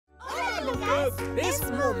Lucas!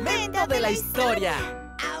 ¡Es momento de la historia!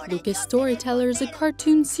 Lucas Storyteller is a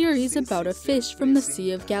cartoon series about a fish from the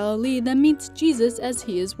Sea of Galilee that meets Jesus as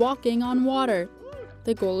he is walking on water.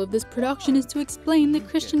 The goal of this production is to explain the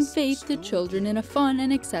Christian faith to children in a fun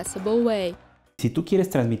and accessible way. If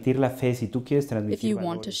you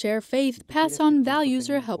want to share faith, pass on values,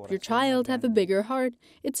 or help your child have a bigger heart,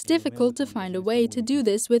 it's difficult to find a way to do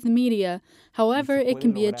this with media. However, it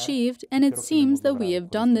can be achieved, and it seems that we have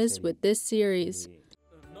done this with this series.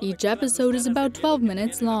 Each episode is about 12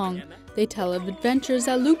 minutes long. They tell of adventures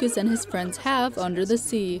that Lucas and his friends have under the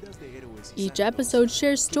sea. Each episode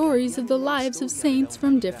shares stories of the lives of saints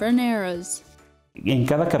from different eras. In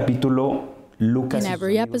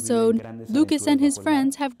every episode, Lucas and his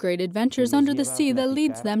friends have great adventures under the sea that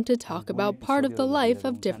leads them to talk about part of the life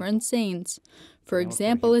of different saints. For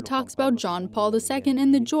example, it talks about John Paul II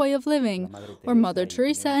and the joy of living, or Mother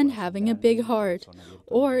Teresa and having a big heart.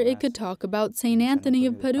 Or it could talk about St. Anthony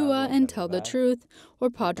of Padua and tell the truth,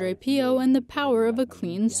 or Padre Pio and the power of a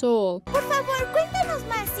clean soul. Por favor, cuéntanos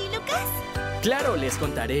más, ¿sí, Lucas? Claro, les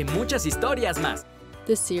contaré muchas historias más.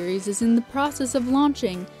 The series is in the process of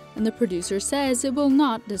launching, and the producer says it will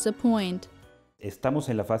not disappoint. We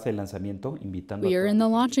are in the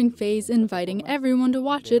launching phase, inviting everyone to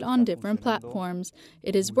watch it on different platforms.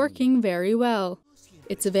 It is working very well.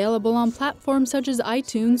 It's available on platforms such as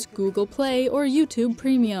iTunes, Google Play, or YouTube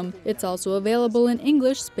Premium. It's also available in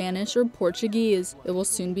English, Spanish, or Portuguese. It will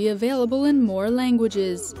soon be available in more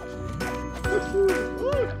languages.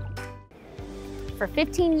 For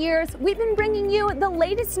 15 years, we've been bringing you the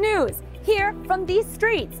latest news here from these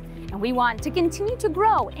streets. And we want to continue to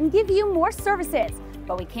grow and give you more services,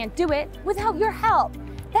 but we can't do it without your help.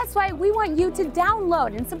 That's why we want you to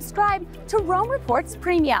download and subscribe to Rome Reports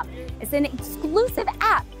Premium. It's an exclusive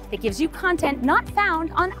app that gives you content not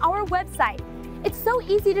found on our website. It's so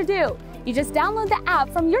easy to do. You just download the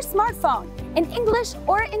app from your smartphone in English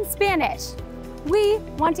or in Spanish. We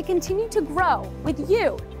want to continue to grow with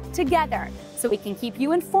you together so we can keep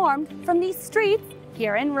you informed from these streets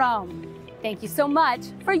here in Rome. Thank you so much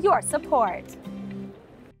for your support.